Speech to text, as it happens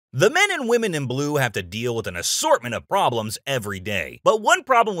The men and women in blue have to deal with an assortment of problems every day. But one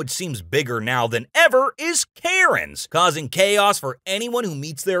problem which seems bigger now than ever is Karens, causing chaos for anyone who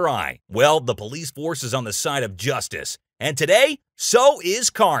meets their eye. Well, the police force is on the side of justice. And today, so is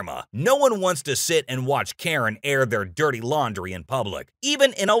karma. No one wants to sit and watch Karen air their dirty laundry in public,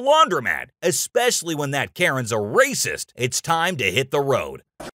 even in a laundromat, especially when that Karen's a racist. It's time to hit the road.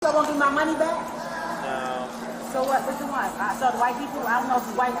 You won't give my money back? So what you want? So the white people, I don't know if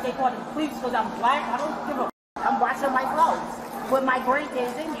the white, they call it police because I'm black. I don't give a I'm washing my clothes with my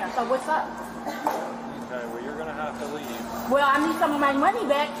grandkids in here. So what's up? Okay, well you're going to have to leave. Well, I need some of my money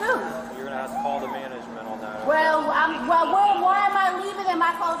back too. You're going to have to call the management on that. Well, why am I leaving and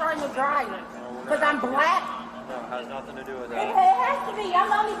my clothes are in the dryer? Because I'm black? No, it has nothing to do with It that. has to be. I'm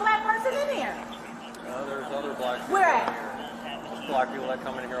the only black person in here. No, there's other black people Where in at? here. There's black people that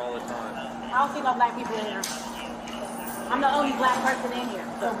come in here all the time. I don't see no black people in here. I'm the only black person in here.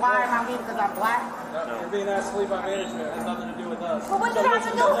 So why am I leaving because I'm black? No. You're being asked to leave by management. It has nothing to do with us. Well, what you have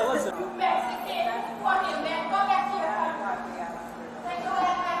to do? Listen. You Mexican. Come here, man. Go back to your country. Take your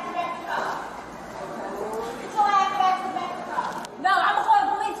ass back to Mexico. Get your ass back to Mexico. No, I'm going to call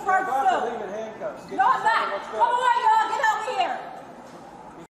the police first, too. Leave in handcuffs. No, I'm not. Come on, y'all. Get over here.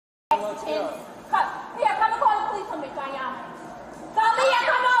 Mexican. Here, come and call the police on me, Tayana. Talia,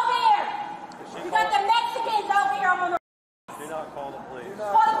 come over here. You got the Mexicans over here on the Do not call the police.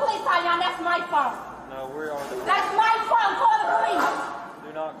 Call the police, Tayana. That's my phone. No, we are the police. That's my phone. Call the police. Do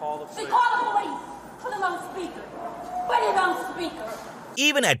not call the See, police. call the police. Put it on speaker. Put it on speaker.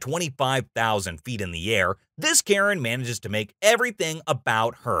 Even at 25,000 feet in the air, this Karen manages to make everything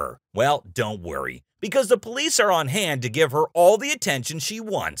about her. Well, don't worry, because the police are on hand to give her all the attention she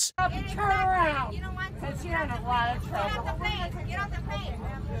wants. Turn around. You don't want to. Because you're in a lot of trouble. Get off the plane. Get off the plane.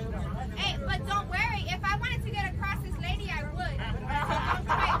 Hey, but don't worry. If I wanted to get across this lady, I would.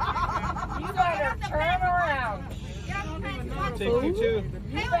 You better turn around. Get off the plane. Take you too.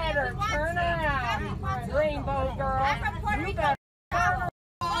 You better turn around. Rainbow girl. You better turn around.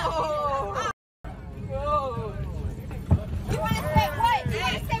 You want to say what? You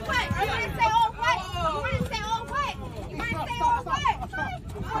want to say what? You want to say all what? You want to say all what? You want to say all what?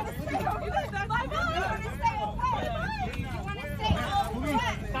 You want to say all what? You want to say all what? You want to say all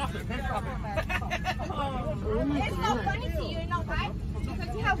what? Stop it. Stop it. It's so funny to you, you know why?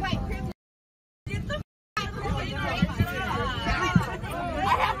 Because you have white privilege. Get the I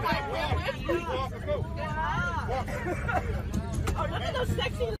have white privilege.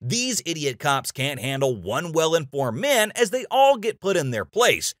 These idiot cops can't handle one well-informed man as they all get put in their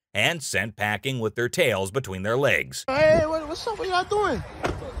place and sent packing with their tails between their legs. Hey, what's up? What y'all doing?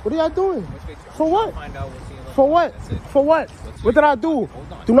 What are y'all doing? For what? For what? For what? What did I do?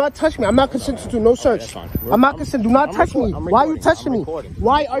 Do not touch me. I'm not consenting to no search. I'm not consenting. Do not touch me. Why are you touching me?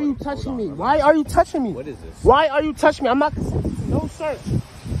 Why are you touching me? Why are you touching me? What is this? Why are you touching me? I'm not consenting to no search.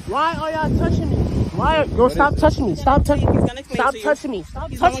 Why are y'all touching me? Why? Yo, stop touching me. Stop touching me. Stop touching me.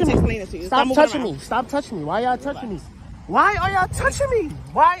 Stop touching me. Stop touching me. Stop touching me. Why y'all touching me? Why are y'all touching me?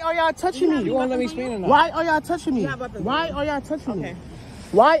 Why are y'all touching me? You won't let me explain or not? Why are y'all touching me? Why are y'all touching me?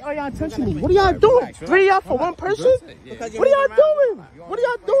 Why are y'all touching me? What are y'all doing? 3 of y'all for one person? What are y'all doing? What are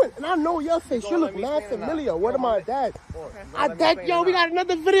y'all doing? And I know your face. You look mad familiar. What am I, Dad? I dad, yo, we got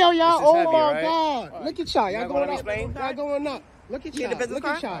another video, y'all. Oh my God. Look at y'all. Y'all going up. Y'all going up. Look at y'all. Look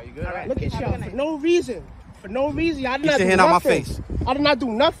at y'all. Look at y'all. For no reason. For no reason. I did not do nothing. Out my face. I did not do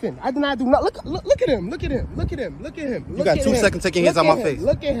nothing. I did not do nothing. Look at him. Look at him. Look at him. Look at him. You got 2 seconds to take your hands out my face.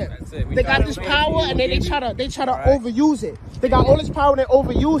 Look at him. They got this power and then they try to overuse it. They got all this power and they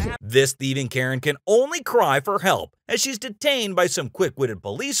overuse it. This thieving Karen can only cry for help as she's detained by some quick-witted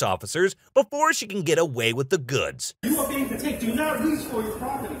police officers before she can get away with the goods. You are being protected. Do not reach for your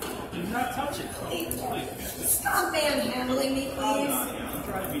property. Do not touch it. Stop manhandling me, please.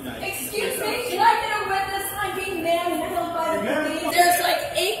 Excuse me, can I get a witness? I'm being manhandled by the police. There's like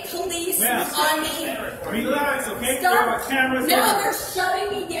 8 police on me. Relax, okay? Stop. There are cameras Now there. they're shoving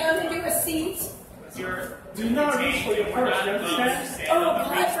me down into a seat. Do not reach for your purse, you understand? Oh,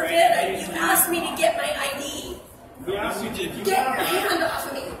 God forbid. You asked me to get my ID. We asked you to. Get your hand off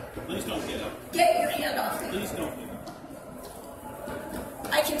of me. Please don't get up. Get your hand off me. Please don't get up.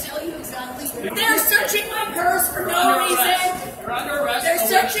 I can tell you exactly. They're searching my purse for no reason. You're under arrest. They're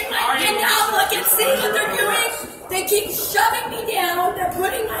searching my, and now look and see what they're doing. They keep shoving me down. They're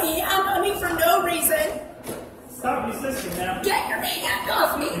putting my hand on me for no reason. Stop resisting now. Get your hand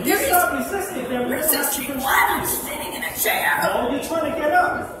off me. You stop resisting there. Resisting what? I'm sitting in a chair. Oh, you're trying to get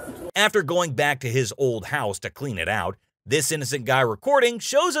up. After going back to his old house to clean it out, this innocent guy recording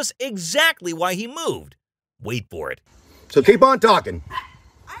shows us exactly why he moved. Wait for it. So keep on talking. I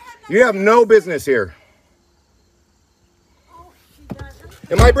You have no business here.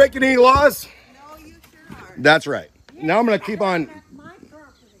 Am I breaking any laws? No, you sure are. That's right. Now I'm going to keep on.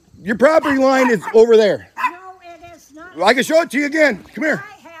 Your property line is over there. No, it is not. I can show it to you again. Come here.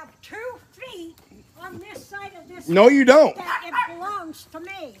 I have 2 feet on this side of this. No, you don't. That it belongs to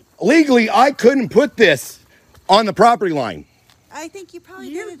me. Legally, I couldn't put this on the property line. I think you probably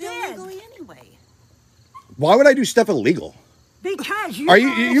did it illegally anyway. Why would I do stuff illegal? Because you are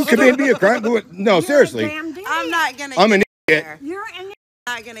you committed me a crime? No, seriously. I'm not gonna. I'm an idiot. You're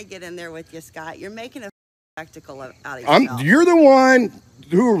not gonna get in there with you, Scott. You're making a spectacle out of yourself. You're the one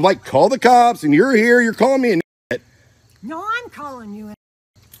who like call the cops, and you're here. You're calling me an idiot. No, I'm calling you.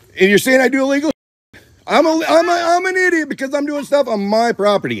 And you're saying I do illegal. I'm an idiot because I'm doing stuff on my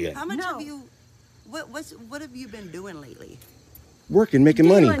property. How much have you? What have you been doing lately? Working, making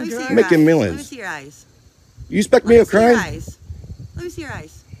money, making millions. Let me see your eyes. You expect me of crime? Let me see your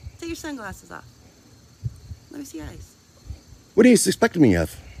eyes. Take your sunglasses off. Let me see your eyes. What are you expecting me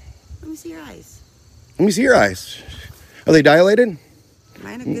of? Let me see your eyes. Let me see your eyes. Are they dilated?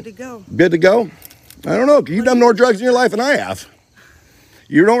 Mine are good to go. Good to go? I don't know. You've done more drugs in your life than I have.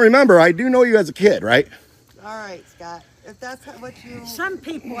 You don't remember. I do know you as a kid, right? All right, Scott. If that's what you some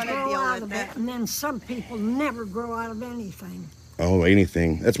people want to grow deal out with of it, and then some people never grow out of anything. Oh,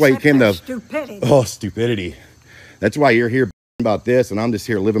 anything. That's why you came to stupidity. Oh, stupidity. That's why you're here about this, and I'm just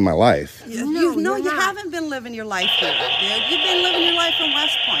here living my life. You haven't been living your life here, dude. You've been living your life in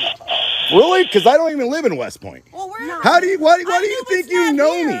West Point. Really? Because I don't even live in West Point. Well, Why do you think you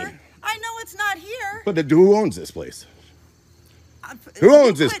know me? I know it's not here. But who owns this place? Who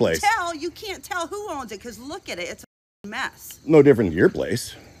owns this place? You can't tell who owns it because look at it. It's a mess. No different than your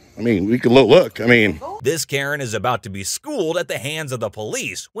place. I mean, we could look. I mean. This Karen is about to be schooled at the hands of the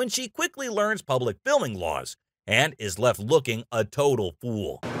police when she quickly learns public filming laws and is left looking a total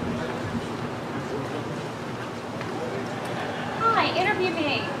fool. Hi, interview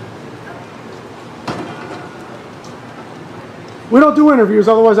me. We don't do interviews,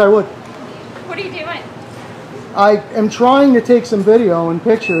 otherwise I would. What are you doing? I am trying to take some video and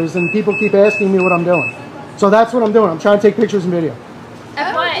pictures, and people keep asking me what I'm doing. So that's what I'm doing. I'm trying to take pictures and video.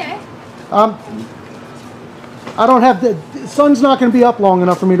 Of what? I don't have the sun's not going to be up long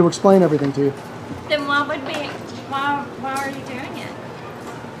enough for me to explain everything to you. Then why are you doing it?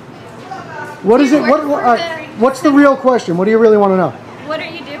 What is it? What's the real question? What do you really want to know? What are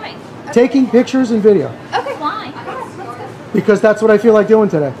you doing? Taking pictures and video. Okay, why? Because that's what I feel like doing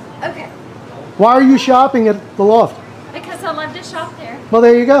today. Okay. Why are you shopping at the loft? Because I love to shop there. Well,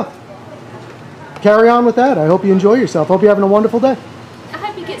 there you go. Carry on with that. I hope you enjoy yourself. Hope you're having a wonderful day. I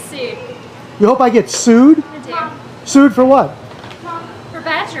hope you get sued. You hope I get sued? I do. Sued for what? For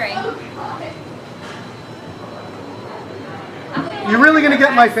badgering. You really gonna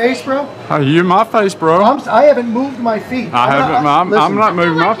get in my face, bro? Hey, you in my face, bro. I haven't moved my feet. I'm not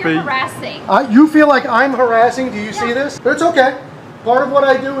moving my feet. You're harassing. You feel like I'm harassing? Do you see this? But it's okay. Part of what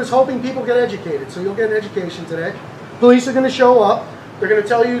I do is hoping people get educated. So you'll get an education today. Police are gonna show up. They're gonna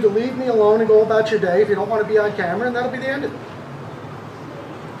tell you to leave me alone and go about your day if you don't want to be on camera, and that'll be the end of it.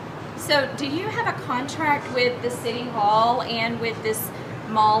 So, do you have a contract with the city hall and with this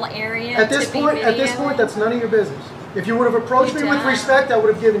mall area? At this point, that's none of your business. If you would have approached me with respect, I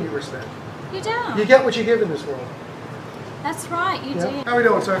would have given you respect. You don't. You get what you give in this world. That's right, you do. How are we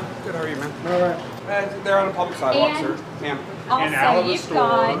doing, sir? Good, how are you, man? All right. They're on a public sidewalk, sir. Ma'am. Also, out of the you've store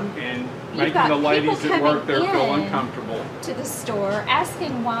got, and you've making got the ladies people that work there coming feel in uncomfortable. to the store,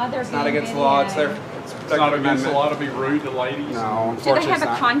 asking why they're being Not against the law, it's videoed. It's not against the law to be rude to ladies? No, Do they unfortunately have it's a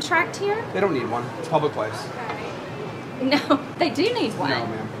not. contract here? They don't need one. It's a public place. No, they do need one. No,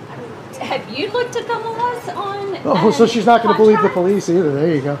 ma'am. Have you looked at the laws on Oh, so she's not going to believe the police either.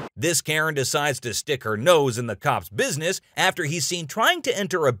 There you go. This Karen decides to stick her nose in the cop's business after he's seen trying to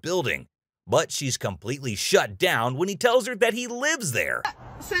enter a building. But she's completely shut down when he tells her that he lives there.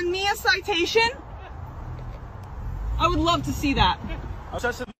 Send me a citation? I would love to see that.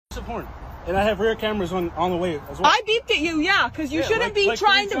 That's important. And I have rear cameras on the way as well. I beeped at you, yeah, because you shouldn't be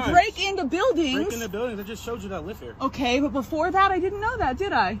trying to break into buildings. Break into buildings? I just showed you that I live here. Okay, but before that, I didn't know that,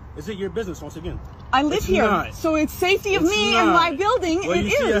 did I? Is it your business once again? I live It's here, not. so it's safety of It's me not. and my building. Well, It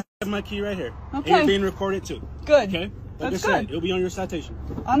you see, is. I have my key right here. Okay. And you're being recorded too. Good. Okay. Like That's I said, good. it'll be on your citation.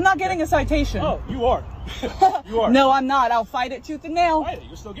 I'm not getting a citation. Oh, you are. You are. No, I'm not. I'll fight it tooth and nail. Fight it.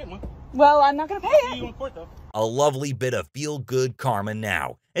 You're still getting one. Well, I'm not going to pay See it. you in court though. A lovely bit of feel-good karma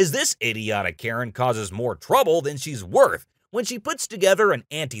now, as this idiotic Karen causes more trouble than she's worth when she puts together an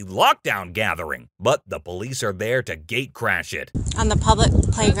anti-lockdown gathering. But the police are there to gate crash it. On the public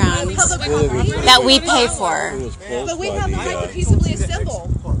playground that we pay for. But we have the right to peaceably assemble.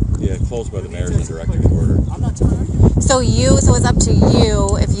 Yeah. falls by the mayor's and director's order. So it's up to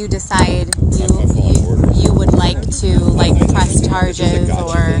you if you decide you would like to press charges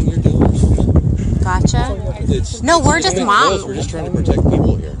or. Gotcha. No, we're just moms. We're just trying to protect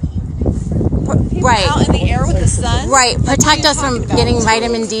people here. Right. Out in the air with the sun. Right. Protect us from getting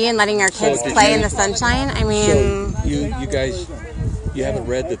vitamin D and letting our kids play in the sunshine. I mean. So you guys, you haven't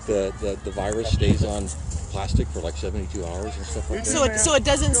read that the virus stays on plastic for like 72 hours and stuff like that? So it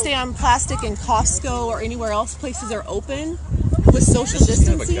doesn't stay on plastic in Costco or anywhere else places are open with social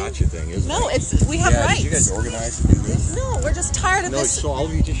distancing? This is kind of a gotcha thing, isn't it? No, we have rights. Did you guys organize to do this? No, we're just tired of this. So all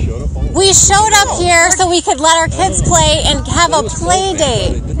of you just showed up? We showed up here so we could let our kids play and have a play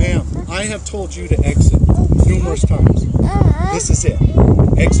date. Ma'am, I have told you to exit numerous times. This is it.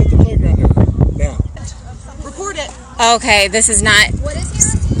 Exit the playground area. Now. Report it. Okay, this is not...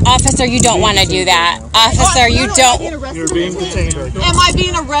 Officer, you don't want to do that. Officer, you don't... You're being detained right now. Am I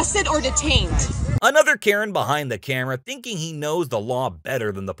being arrested or detained? Another Karen behind the camera thinking he knows the law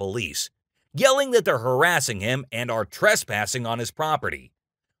better than the police, yelling that they're harassing him and are trespassing on his property.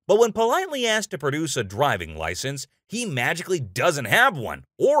 But when politely asked to produce a driving license, he magically doesn't have one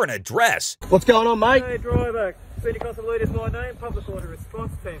or an address. What's going on, mate? Hey, driver. City Council Lead is my name, public order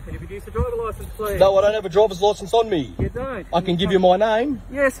response team. Can you produce a driver license, please? No, I don't have a driver's license on me. You don't? I can give you my name.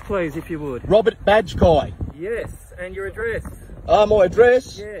 Yes, please, if you would. Robert Badgekai. Yes, and your address? My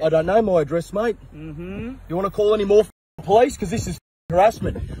address? Yes. I don't know my address, mate. Mm-hmm. You want to call any more police? Because this is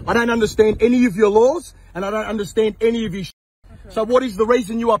harassment. I don't understand any of your laws, and I don't understand any of your okay. So what is the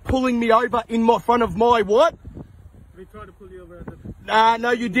reason you are pulling me over in front of my what? We tried to pull you over at the...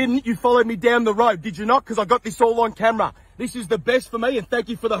 No, you didn't. You followed me down the road, did you not? Because I got this all on camera. This is the best for me, and thank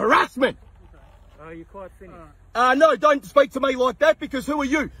you for the harassment. Okay. Are you quite finished? No, don't speak to me like that, because who are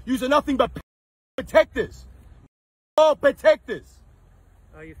you? You're nothing but protectors. Oh, protectors.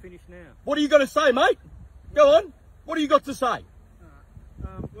 Are you finished now? What are you going to say, mate? Go on. What do you got to say?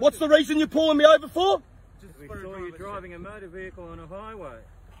 What's the reason you're pulling me over for? We saw you driving a motor vehicle on a highway.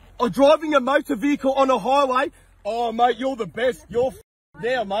 Oh, driving a motor vehicle on a highway? Oh, mate, you're the best. You're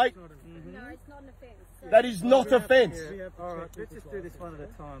now, mate. No, it's not an offence. That is not offence. Yeah. All right, let's just do this one at a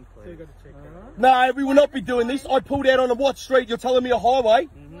time, please. So you got to check that. No, we will not be doing this. I pulled out on a what street? You're telling me a highway?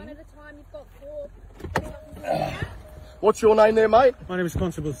 One at a time, you've got 4. What's your name there, mate? My name is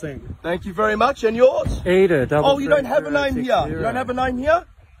Constable Singh. Thank you very much. And yours? Ada. Oh, you don't have a name here? You don't have a name here?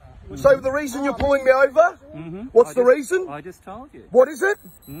 So the reason you're pulling me over? What's the reason? I just told you. What is it?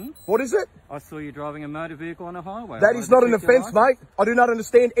 What is it? I saw you driving a motor vehicle on a highway. That is not an offence, mate. I do not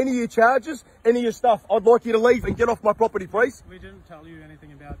understand any of your charges, any of your stuff. I'd like you to leave and get off my property, please. We didn't tell you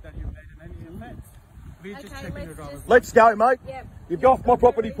anything about that you made any offence. We just checking your driver's license. Let's go, mate. Yep. You go off my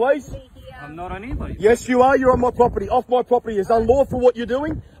property, please. I'm not on anybody. Yes, you are. You're on my property. Off my property is unlawful what you're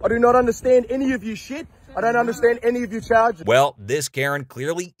doing. I do not understand any of your shit. I don't understand any of your charges. Well, this Karen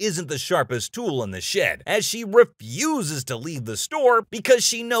clearly isn't the sharpest tool in the shed, as she refuses to leave the store because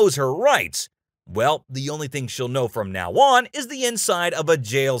she knows her rights. Well, the only thing she'll know from now on is the inside of a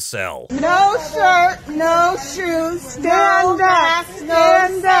jail cell. No shirt, no shoes, stand back,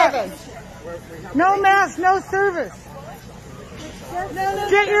 stand back. No mask, no service.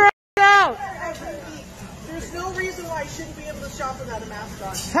 Get your ass out. There's no reason why you shouldn't be able to shop without a mask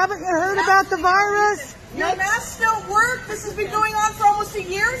on. Haven't you heard about the virus? Your masks don't work. This has been going on for almost a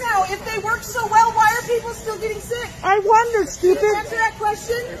year now. If they work so well, why are people still getting sick? I wonder, stupid. Can you answer that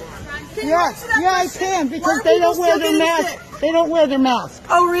question? Yes, I can, because they don't wear their mask. They don't wear their mask.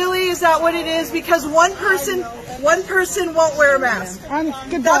 Oh, really? Is that what it is? Because one person won't wear a mask.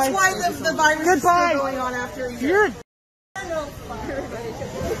 Goodbye. That's why the virus is still going on after a year. You're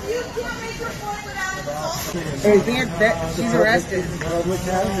You can't make your point without it. Hey, she's arrested.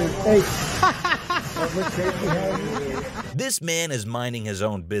 This man is minding his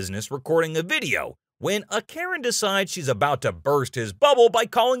own business recording a video when a Karen decides she's about to burst his bubble by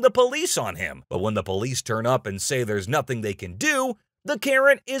calling the police on him. But when the police turn up and say there's nothing they can do, the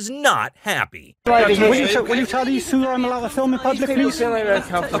Karen is not happy. Will you tell these two I'm allowed to film in public, please?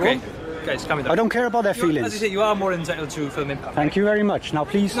 Okay. Guys, calm down. I don't care about their feelings. As I said, you are more entitled to film in public. Thank you very much. Now,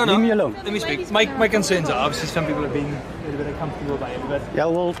 please, leave me alone. Let me speak. My concerns are obviously some people are being a little bit uncomfortable by it, but... Yeah,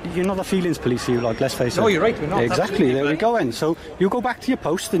 well, you're not a feelings police, you like, let's face it. No, you're right, we're not. Exactly, there we go then. So, you go back to your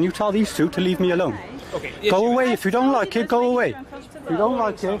post and you tell these two to leave me alone. Okay. Go away. If you don't like it, go away. If you don't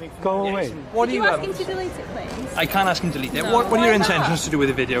like it, go away. What are you asking to delete it, please? I can't ask him to delete it. What are your intentions to do with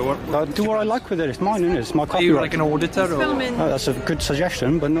the video? Do what I like with it. It's mine, isn't it? It's my copyright. Are you like an auditor? Or? That's a good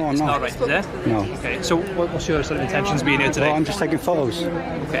suggestion, but no, I'm not. It's not right, is it? No. Okay, so what's your sort of intentions being here today? Well, I'm just taking photos.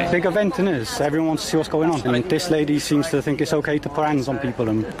 Okay. Big event, innit? Everyone wants to see what's going on. And this lady seems to think it's okay to put hands on people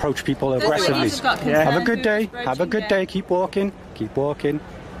and approach people aggressively. Yeah. Have a good day. Have a good day. Keep walking. Keep walking.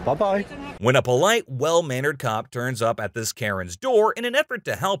 Bye-bye. When a polite, well-mannered cop turns up at this Karen's door in an effort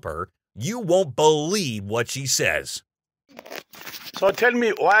to help her, you won't believe what she says. So tell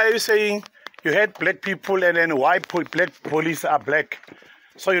me, why are you saying you hate black people and then why black police are black?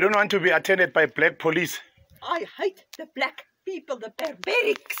 So you don't want to be attended by black police? I hate the black people, the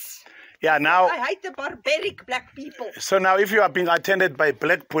barbarics. Yeah, now... I hate the barbaric black people. So now if you are being attended by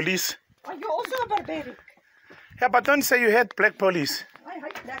black police... Are you also a barbaric? Yeah, but don't say you hate black police. I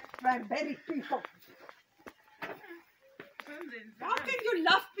hate black barbaric people. How can you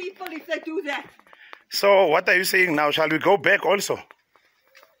love people if they do that? So what are you saying now? Shall we go back also?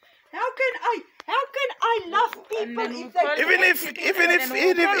 How can I love people if they Even if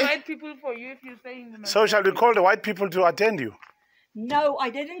white people for you if you're saying them. So shall we call the white people to attend you? No, I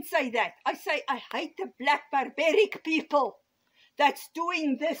didn't say that. I say I hate the black barbaric people that's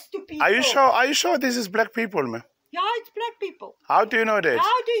doing this to people. Are you sure? Are you sure this is black people, man? Yeah, it's black people. How do you know that?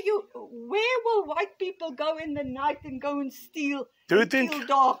 Where will white people go in the night and go and steal kill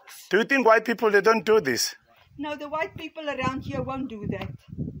dogs? Do you think white people, they don't do this? No, the white people around here won't do that.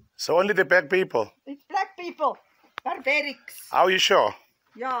 So only the black people? It's black people. Barbarics. Are you sure?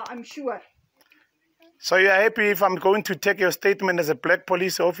 Yeah, I'm sure. So you're happy if I'm going to take your statement as a black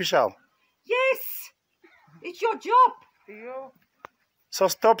police official? Yes. It's your job. So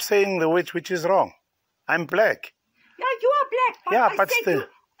stop saying the which is wrong. I'm black. Yeah, you are black. But yeah, I but said still.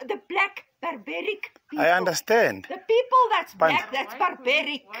 The black barbaric people. I understand. The people that's black, that's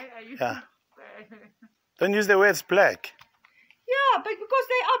barbaric. Yeah. Don't use the words black. Yeah, but because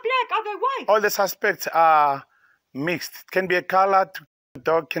they are black, are they white? All the suspects are mixed. It can be a colored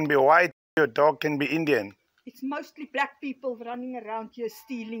dog, can be white, your dog can be Indian. It's mostly black people running around here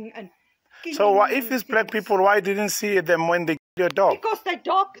stealing and killing. So why, if these black people, why didn't see them when they killed your dog? Because they're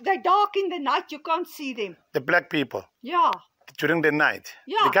dark in the night, you can't see them. The black people? Yeah. During the night?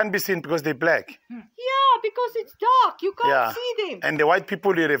 Yeah. They can't be seen because they're black? Yeah, because it's dark, you can't see them. And the white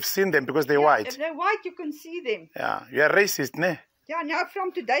people, you have seen them because they're white? If they're white, you can see them. Yeah, you're a racist, ne? Yeah, now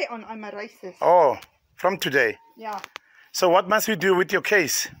from today on, I'm a racist. Oh, from today? Yeah. So what must we do with your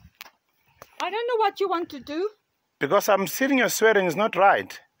case? I don't know what you want to do. Because I'm seeing your swearing is not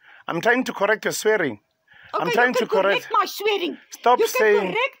right. I'm trying to correct your swearing. Okay, I'm trying you can to correct my swearing. Stop you saying. You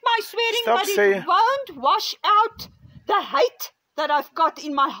can correct my swearing, Stop but saying, it won't wash out the hate that I've got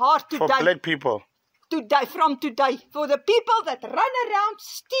in my heart today. For black people. Today, from today, for the people that run around,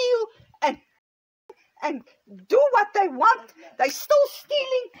 steal, and do what they want. They're still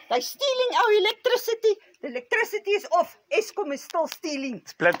stealing. They're stealing our electricity. The electricity is off. Eskom is still stealing.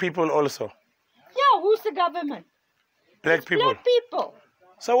 It's black people also. Yeah, who's the government? Black people. Black people.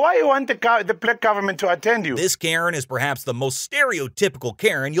 So why you want the black government to attend you? This Karen is perhaps the most stereotypical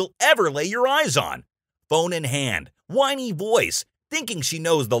Karen you'll ever lay your eyes on. Phone in hand, whiny voice, thinking she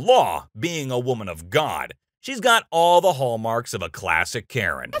knows the law, being a woman of God. She's got all the hallmarks of a classic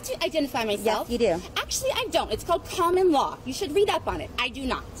Karen. I have to identify myself. Yes, you do. Actually, I don't. It's called common law. You should read up on it. I do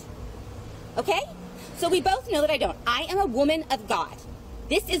not. Okay? So we both know that I don't. I am a woman of God.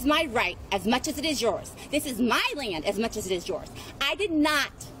 This is my right as much as it is yours. This is my land as much as it is yours. I did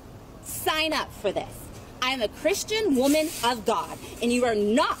not sign up for this. I am a Christian woman of God, and you are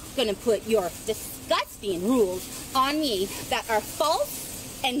not going to put your disgusting rules on me that are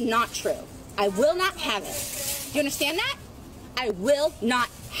false and not true. I will not have it. Do you understand that? I will not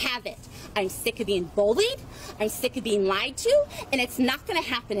have it. I'm sick of being bullied. I'm sick of being lied to, and it's not going to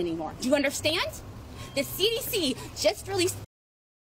happen anymore. Do you understand? The CDC just released